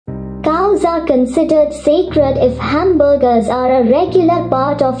Cows are considered sacred. If hamburgers are a regular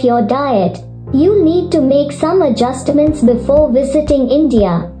part of your diet, you'll need to make some adjustments before visiting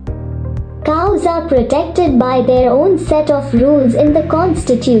India. Cows are protected by their own set of rules in the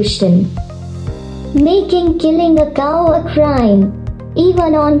constitution, making killing a cow a crime.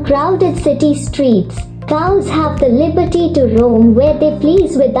 Even on crowded city streets, cows have the liberty to roam where they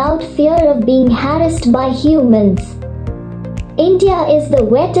please without fear of being harassed by humans. India is the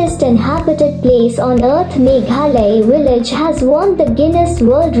wettest inhabited place on earth. Meghalaya village has won the Guinness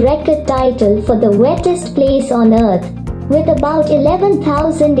World Record title for the wettest place on earth, with about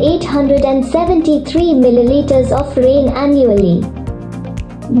 11,873 milliliters of rain annually.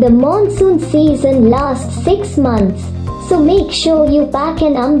 The monsoon season lasts 6 months, so make sure you pack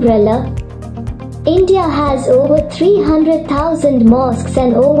an umbrella. India has over 300,000 mosques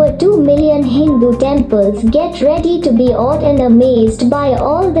and over 2 million Hindu temples. Get ready to be awed and amazed by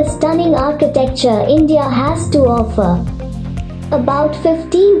all the stunning architecture India has to offer. About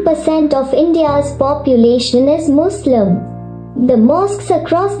 15% of India's population is Muslim. The mosques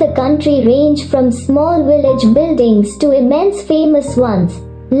across the country range from small village buildings to immense famous ones,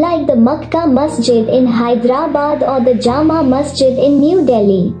 like the Makkah Masjid in Hyderabad or the Jama Masjid in New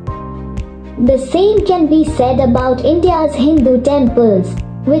Delhi. The same can be said about India's Hindu temples,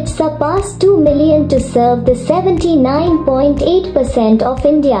 which surpass 2 million to serve the 79.8% of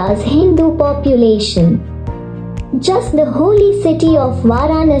India's Hindu population. Just the holy city of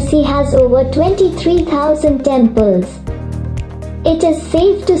Varanasi has over 23,000 temples. It is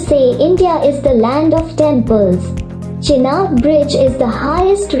safe to say India is the land of temples. Chenab Bridge is the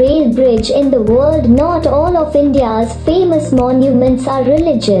highest rail bridge in the world. Not all of India's famous monuments are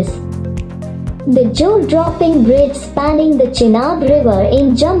religious. The jaw-dropping bridge spanning the Chenab River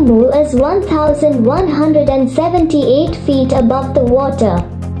in Jammu is 1,178 feet above the water.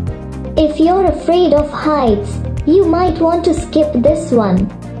 If you're afraid of heights, you might want to skip this one.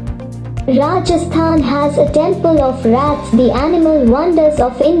 Rajasthan has a temple of rats. The animal wonders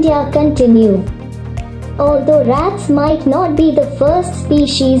of India continue. Although rats might not be the first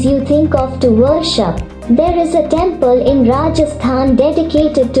species you think of to worship, there is a temple in Rajasthan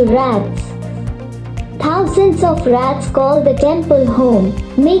dedicated to rats. Thousands of rats call the temple home,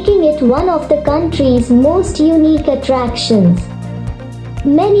 making it one of the country's most unique attractions.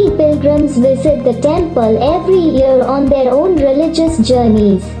 Many pilgrims visit the temple every year on their own religious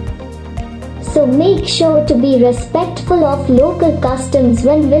journeys. So make sure to be respectful of local customs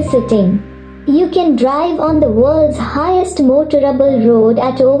when visiting. You can drive on the world's highest motorable road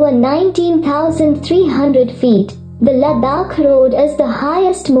at over 19,300 feet. The Ladakh Road is the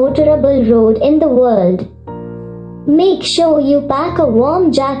highest motorable road in the world. Make sure you pack a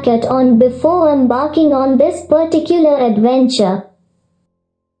warm jacket on before embarking on this particular adventure.